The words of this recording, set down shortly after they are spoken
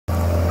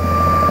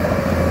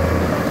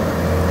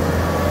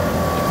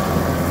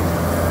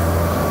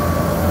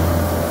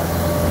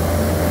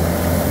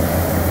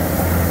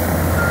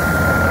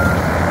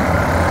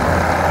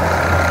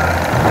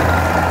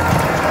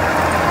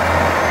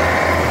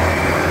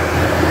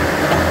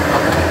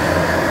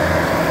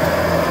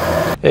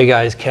Hey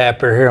guys,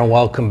 Kapper here and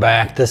welcome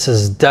back. This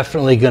is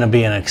definitely going to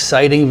be an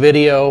exciting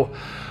video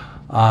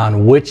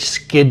on which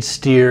skid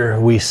steer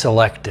we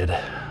selected.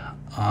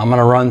 I'm going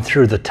to run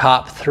through the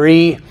top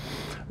three,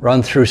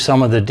 run through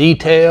some of the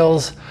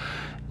details,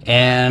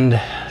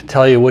 and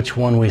tell you which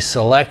one we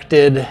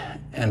selected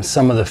and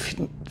some of the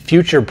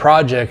future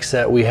projects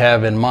that we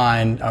have in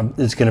mind.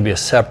 It's going to be a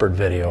separate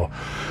video.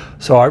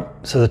 So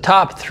the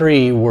top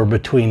three were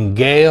between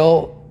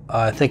Gehl,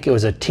 I think it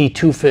was a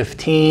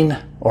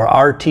T215 or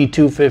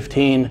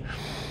RT215,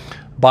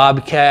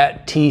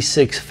 Bobcat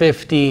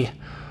T650,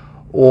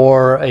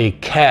 or a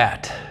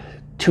Cat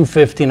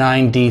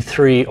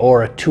 259D3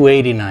 or a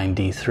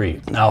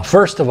 289D3. Now,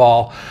 first of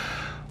all,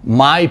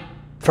 my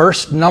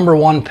first number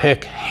one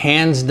pick,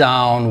 hands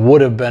down,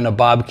 would have been a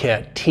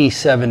Bobcat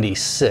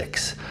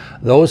T76.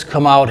 Those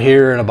come out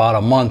here in about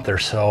a month or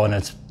so, and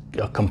it's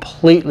a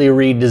completely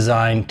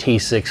redesigned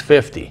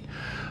T650.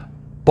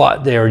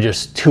 But they were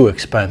just too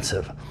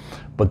expensive.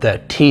 But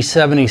that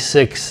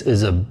T76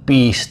 is a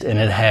beast, and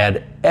it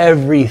had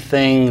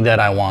everything that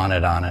I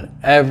wanted on it,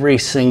 every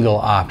single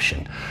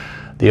option.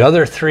 The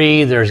other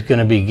three, there's going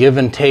to be give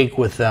and take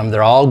with them.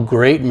 They're all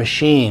great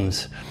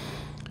machines,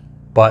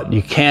 but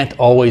you can't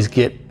always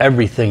get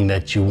everything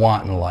that you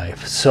want in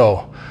life.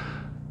 So,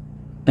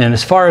 and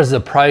as far as the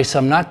price,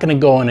 I'm not going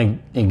to go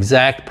in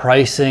exact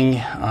pricing.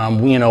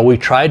 You know, we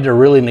tried to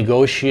really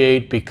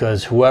negotiate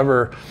because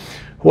whoever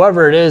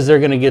it is, they're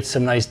going to get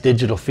some nice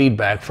digital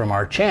feedback from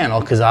our channel,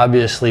 because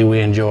obviously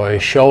we enjoy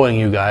showing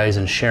you guys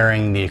and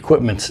sharing the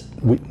equipment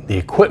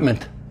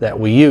that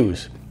we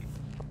use.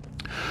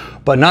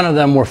 But none of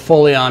them were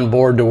fully on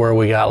board to where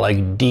we got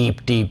like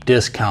deep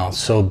discounts.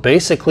 So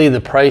basically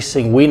the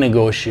pricing we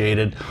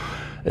negotiated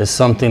is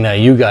something that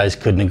you guys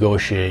could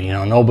negotiate. You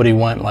know, nobody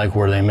went like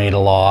where they made a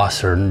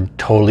loss or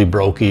totally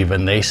broke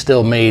even. They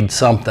still made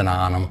something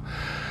on them,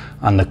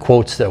 on the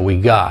quotes that we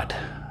got.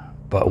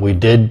 But we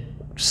did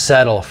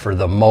settle for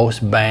the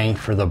most bang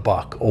for the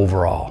buck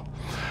overall.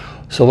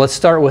 So let's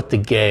start with the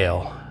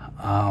Gehl.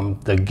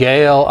 The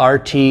Gehl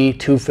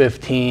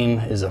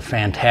RT215 is a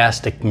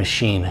fantastic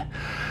machine.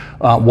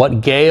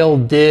 What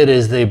Gehl did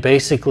is they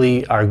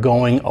basically are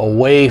going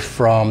away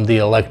from the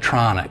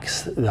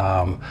electronics,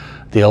 the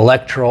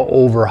electro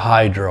over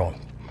hydro.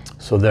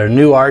 So their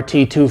new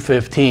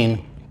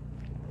RT215,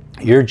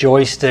 your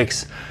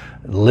joysticks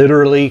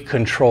literally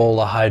control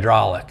the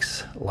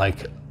hydraulics.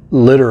 Like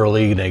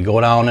literally, they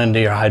go down into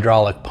your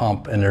hydraulic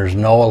pump and there's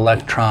no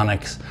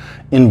electronics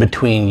in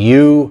between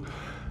you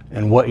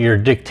and what you're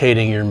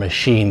dictating your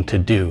machine to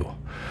do.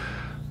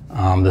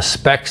 The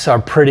specs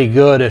are pretty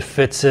good. It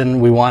fits in.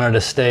 We wanted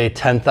to stay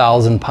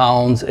 10,000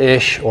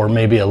 pounds-ish or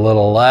maybe a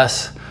little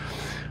less.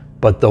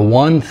 But the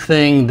one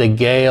thing the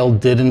Gehl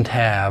didn't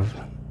have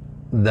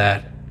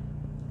that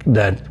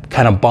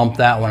kind of bumped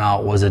that one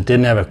out was it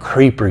didn't have a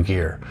creeper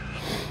gear.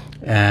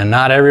 And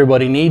not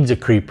everybody needs a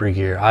creeper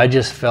gear. I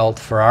just felt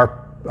for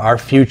our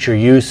future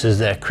uses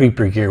that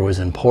creeper gear was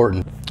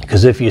important.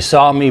 Because if you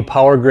saw me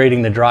power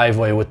grading the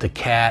driveway with the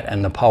Cat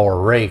and the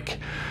power rake,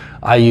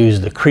 I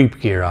used the creep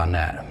gear on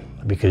that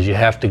because you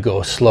have to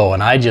go slow.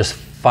 And I just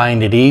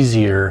find it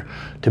easier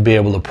to be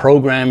able to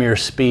program your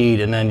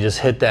speed and then just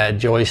hit that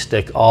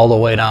joystick all the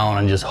way down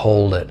and just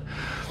hold it.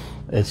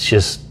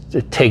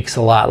 It takes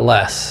a lot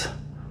less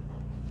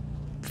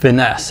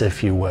finesse,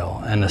 if you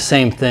will. And the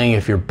same thing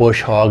if you're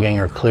bush hogging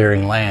or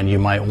clearing land, you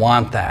might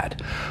want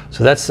that.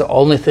 So that's the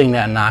only thing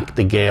that knocked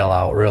the Gehl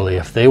out, really.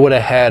 If they would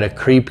have had a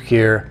creep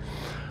gear,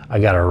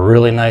 I got a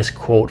really nice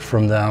quote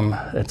from them.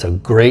 It's a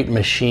great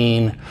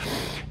machine,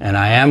 and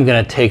I am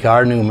going to take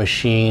our new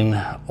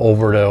machine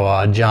over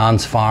to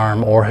John's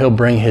farm, or he'll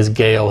bring his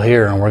Gehl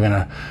here, and we're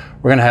gonna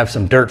have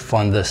some dirt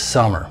fun this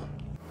summer.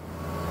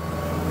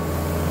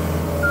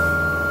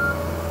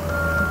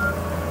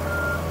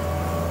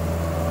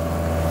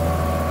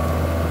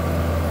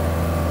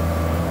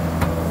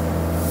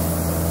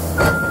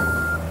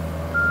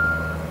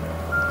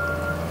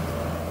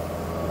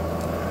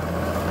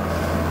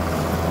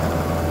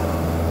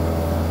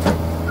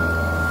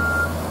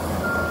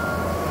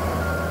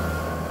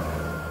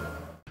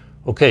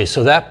 Okay,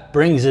 so that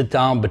brings it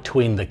down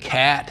between the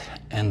Cat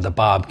and the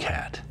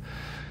Bobcat.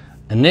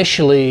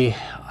 Initially,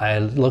 I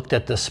looked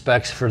at the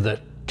specs for the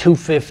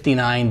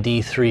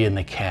 259D3 in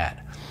the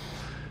Cat,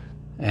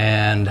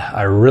 and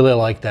I really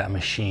liked that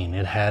machine.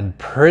 It had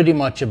pretty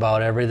much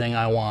about everything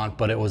I want,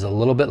 but it was a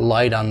little bit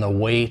light on the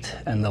weight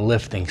and the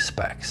lifting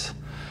specs.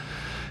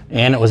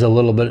 And it was a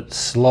little bit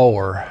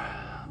slower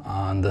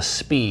on the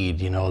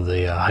speed, you know,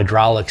 the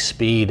hydraulic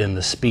speed and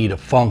the speed of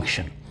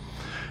function.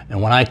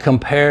 And when I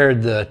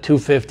compared the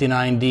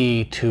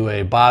 259D to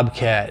a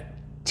Bobcat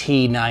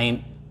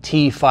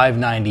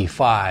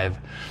T595,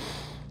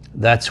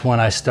 that's when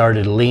I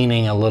started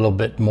leaning a little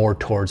bit more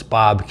towards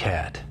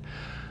Bobcat.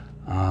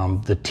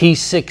 The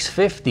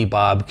T650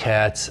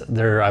 Bobcats,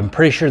 I'm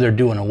pretty sure they're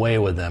doing away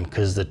with them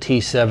because the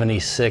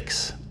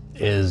T76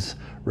 is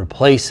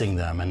replacing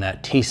them, and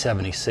that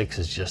T76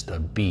 is just a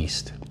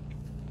beast.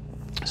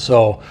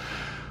 So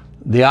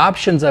the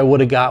options I would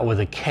have got with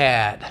a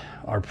Cat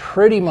are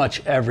pretty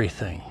much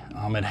everything.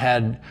 It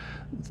had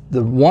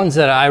the ones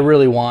that I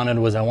really wanted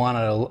was I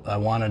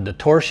wanted the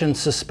torsion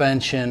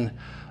suspension,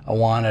 I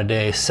wanted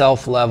a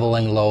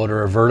self-leveling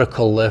loader, a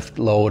vertical lift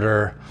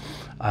loader,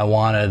 I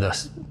wanted a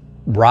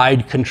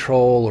ride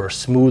control or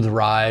smooth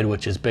ride,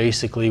 which is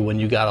basically when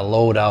you got a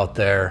load out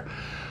there,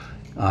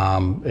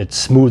 it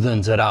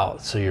smoothens it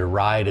out so your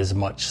ride is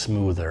much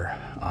smoother.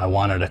 I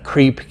wanted a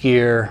creep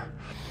gear,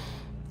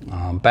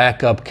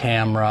 backup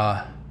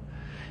camera,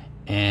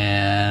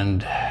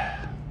 and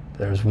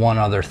there's one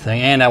other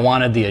thing, and I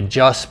wanted the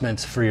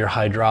adjustments for your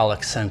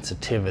hydraulic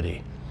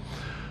sensitivity.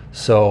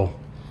 So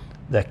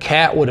the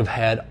Cat would have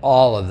had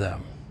all of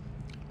them,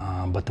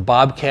 but the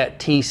Bobcat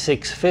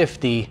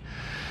T650,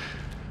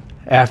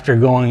 after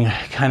going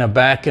kind of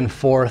back and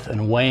forth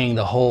and weighing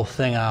the whole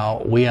thing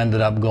out, we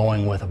ended up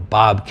going with a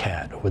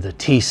Bobcat, with a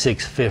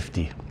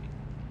T650.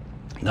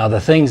 Now the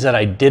things that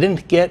I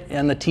didn't get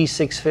in the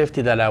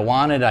T650 that I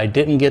wanted, I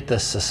didn't get the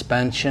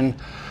suspension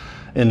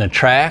in the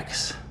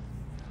tracks,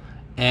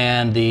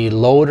 and the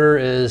loader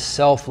is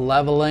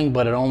self-leveling,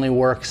 but it only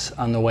works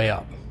on the way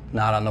up,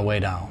 not on the way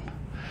down.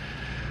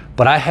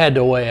 But I had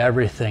to weigh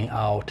everything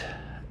out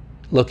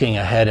looking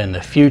ahead in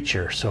the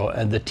future. So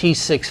the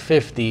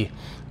T650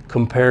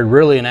 compared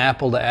really an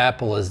apple to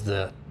apple is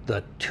the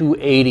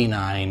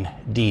 289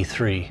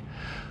 D3.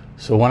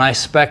 So when I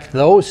spec'd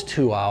those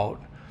two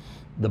out,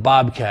 the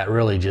Bobcat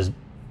really just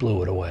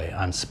blew it away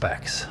on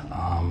specs.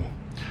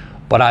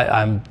 But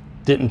I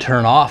didn't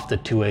turn off the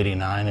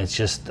 289. It's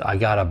just I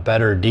got a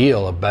better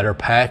deal, a better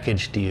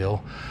package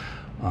deal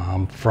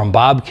from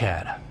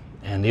Bobcat.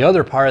 And the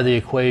other part of the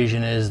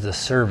equation is the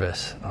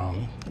service.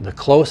 The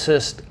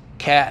closest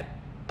Cat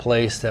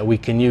place that we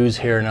can use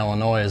here in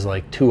Illinois is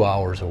like 2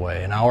 hours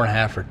away, an hour and a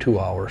half or 2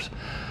 hours,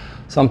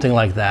 something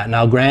like that.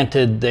 Now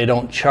granted, they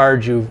don't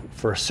charge you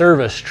for a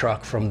service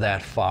truck from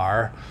that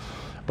far,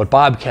 but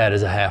Bobcat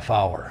is a half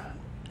hour.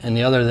 And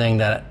the other thing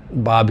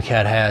that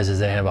Bobcat has is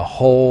they have a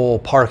whole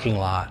parking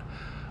lot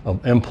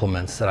of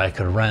implements that I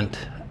could rent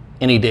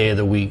any day of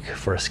the week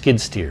for a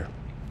skid steer.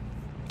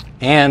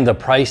 And the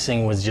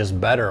pricing was just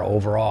better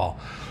overall.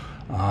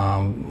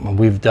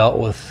 We've dealt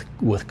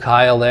with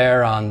Kyle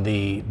there on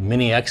the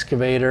mini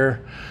excavator,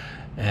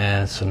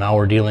 and so now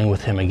we're dealing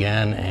with him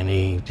again, and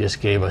he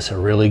just gave us a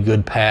really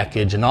good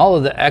package, and all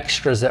of the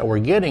extras that we're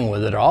getting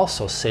with it are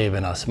also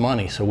saving us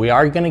money. So we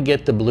are going to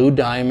get the Blue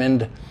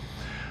Diamond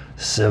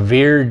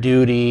severe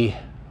duty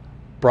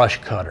brush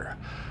cutter,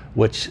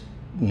 which,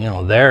 you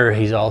know, there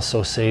he's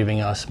also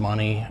saving us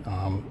money.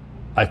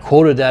 I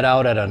quoted that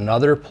out at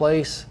another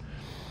place,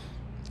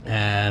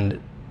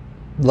 and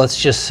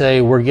let's just say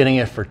we're getting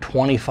it for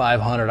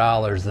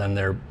 $2,500 than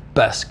their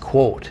best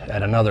quote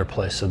at another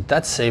place. So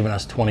that's saving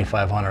us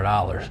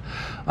 $2,500.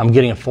 I'm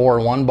getting a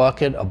 4-in-1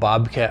 bucket, a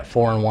Bobcat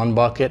 4-in-1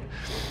 bucket,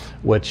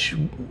 which,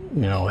 you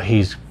know,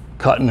 he's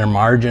cutting their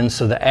margins.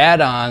 So the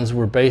add-ons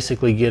we're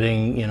basically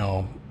getting, you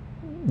know,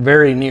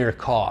 very near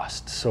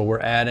cost. So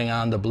we're adding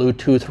on the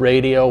Bluetooth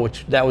radio,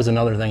 which that was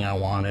another thing I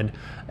wanted.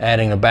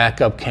 Adding a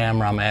backup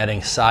camera, I'm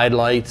adding side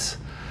lights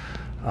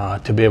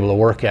to be able to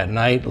work at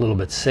night, a little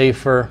bit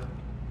safer.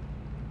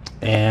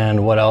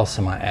 And what else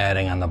am I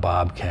adding on the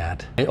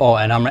Bobcat? Oh,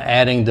 and I'm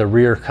adding the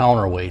rear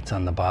counterweights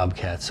on the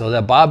Bobcat. So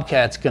that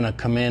Bobcat's gonna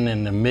come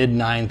in the mid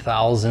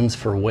 9,000s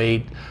for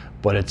weight,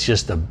 but it's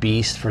just a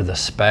beast for the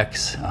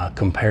specs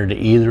compared to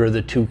either of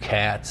the two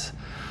Cats.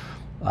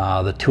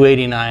 The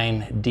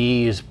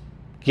 289D is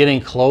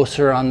getting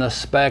closer on the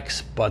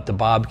specs, but the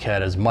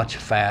Bobcat is much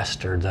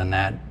faster than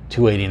that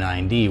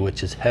 289D,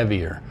 which is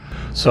heavier.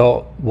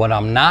 So what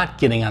I'm not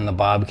getting on the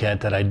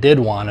Bobcat that I did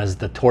want is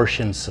the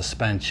torsion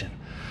suspension.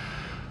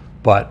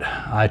 But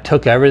I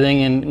took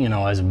everything in, you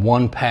know, as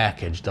one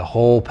package, the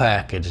whole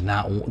package.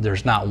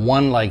 There's not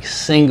one like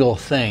single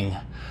thing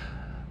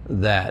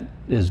that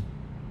is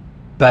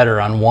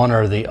better on one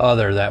or the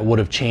other that would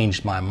have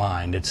changed my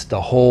mind. It's the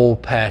whole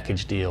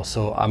package deal.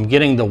 So I'm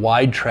getting the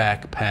wide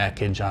track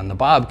package on the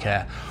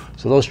Bobcat.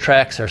 So those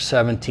tracks are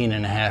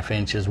 17.5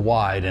 inches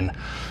wide, and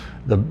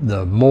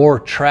the more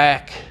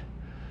track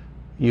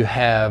you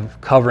have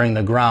covering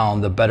the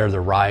ground, the better the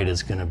ride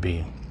is going to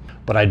be.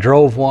 But I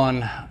drove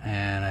one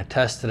and I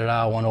tested it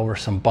out, went over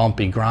some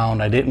bumpy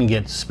ground. I didn't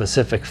get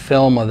specific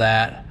film of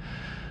that,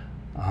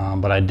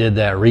 but I did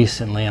that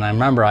recently. And I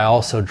remember I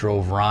also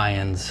drove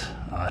Ryan's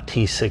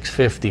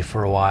T650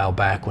 for a while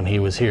back when he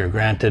was here.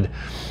 Granted,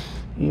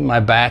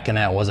 my back in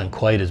that wasn't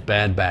quite as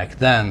bad back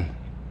then,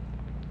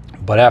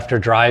 but after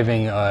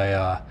driving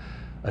a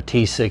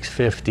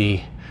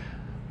T650,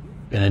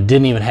 and it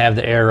didn't even have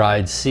the air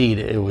ride seat,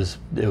 it was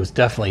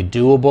definitely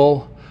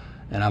doable.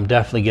 And I'm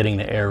definitely getting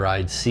the air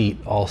ride seat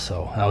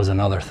also. That was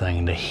another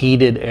thing. The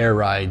heated air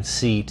ride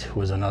seat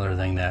was another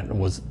thing that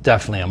was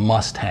definitely a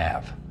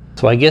must-have.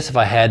 So I guess if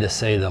I had to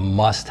say the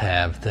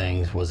must-have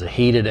things was a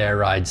heated air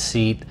ride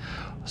seat,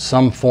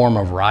 some form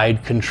of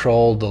ride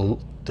control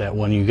that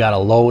when you got a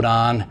load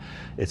on,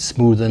 it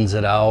smoothens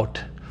it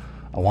out.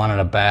 I wanted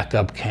a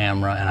backup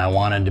camera, and I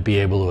wanted to be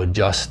able to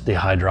adjust the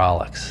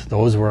hydraulics.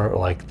 Those were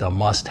like the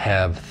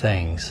must-have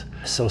things.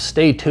 So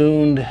stay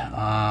tuned.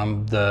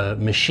 The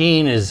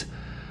machine is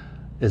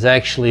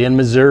actually in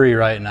Missouri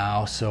right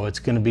now, so it's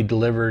going to be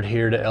delivered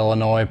here to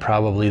Illinois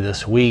probably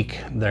this week.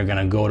 They're going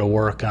to go to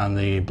work on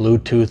the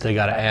Bluetooth. They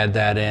got to add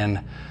that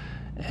in,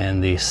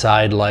 and the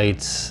side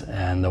lights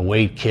and the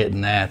weight kit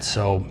and that.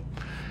 So,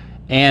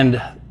 and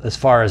as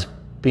far as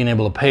being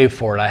able to pay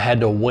for it, I had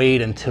to wait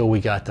until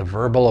we got the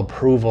verbal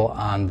approval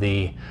on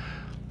the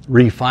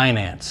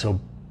refinance.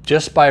 So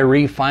just by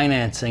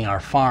refinancing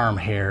our farm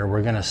here,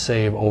 we're going to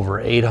save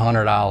over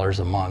 $800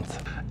 a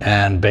month.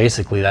 And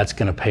basically that's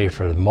going to pay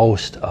for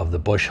most of the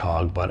bush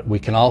hog. But we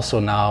can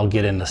also now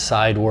get into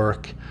side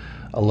work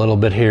a little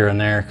bit here and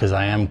there, because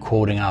I am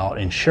quoting out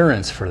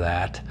insurance for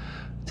that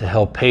to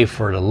help pay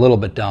for it a little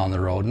bit down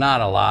the road.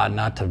 Not a lot,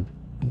 not to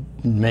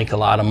make a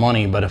lot of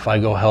money, but if I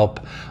go help,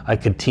 I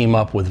could team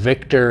up with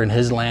Victor and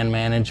his land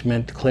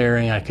management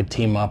clearing. I could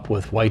team up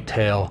with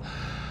Whitetail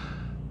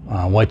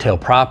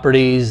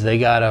Properties. They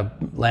got a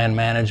land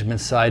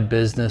management side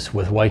business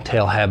with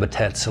Whitetail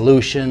Habitat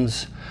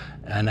Solutions.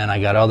 And then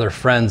I got other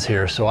friends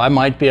here. So I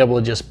might be able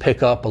to just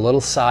pick up a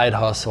little side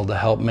hustle to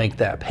help make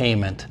that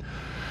payment.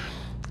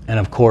 And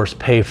of course,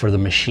 pay for the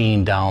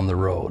machine down the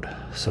road.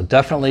 So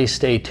definitely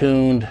stay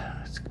tuned.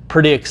 It's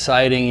pretty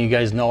exciting. You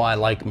guys know I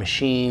like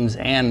machines,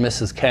 and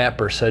Mrs.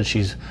 Kapper said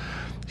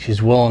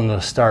she's willing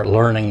to start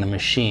learning the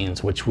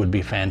machines, which would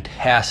be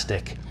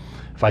fantastic.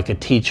 If I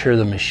could teach her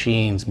the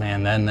machines,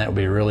 man, then that would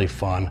be really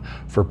fun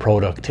for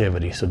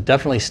productivity. So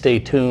definitely stay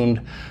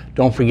tuned.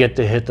 Don't forget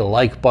to hit the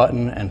like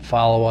button and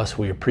follow us.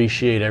 We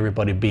appreciate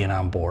everybody being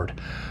on board.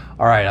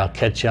 All right, I'll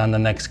catch you on the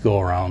next go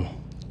around.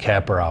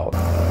 Kapper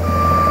out.